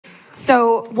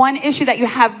So one issue that you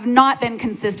have not been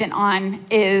consistent on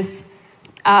is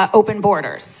open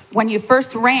borders. When you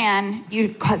first ran,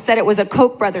 you said it was a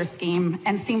Koch brothers scheme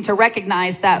and seemed to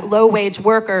recognize that low-wage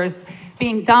workers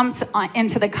being dumped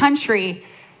into the country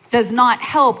does not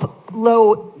help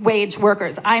low-wage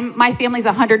workers. My family's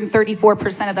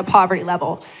 134% of the poverty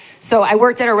level. So I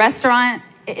worked at a restaurant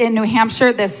in New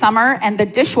Hampshire this summer, and the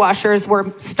dishwashers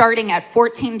were starting at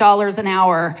 $14 an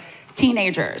hour,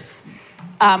 teenagers.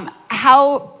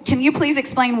 Can you please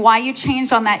explain why you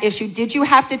changed on that issue? Did you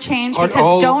have to change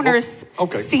because donors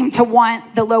seem to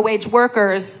want the low-wage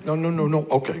workers? No.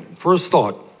 Okay. First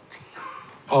thought.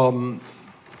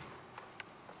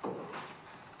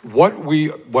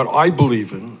 What I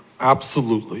believe in,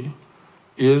 absolutely,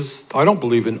 is I don't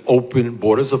believe in open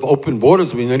borders. If open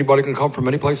borders mean anybody can come from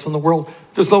any place in the world,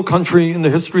 there's no country in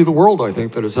the history of the world, I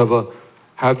think, that has ever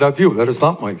had that view. That is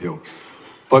not my view.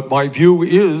 But my view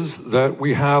is that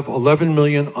we have 11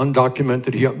 million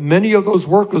undocumented here. Many of those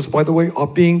workers, by the way, are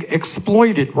being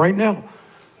exploited right now.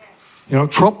 You know,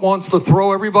 Trump wants to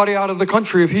throw everybody out of the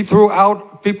country. If he threw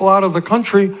people out of the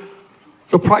country,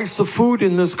 the price of food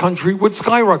in this country would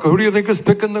skyrocket. Who do you think is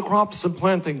picking the crops and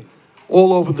planting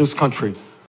all over this country?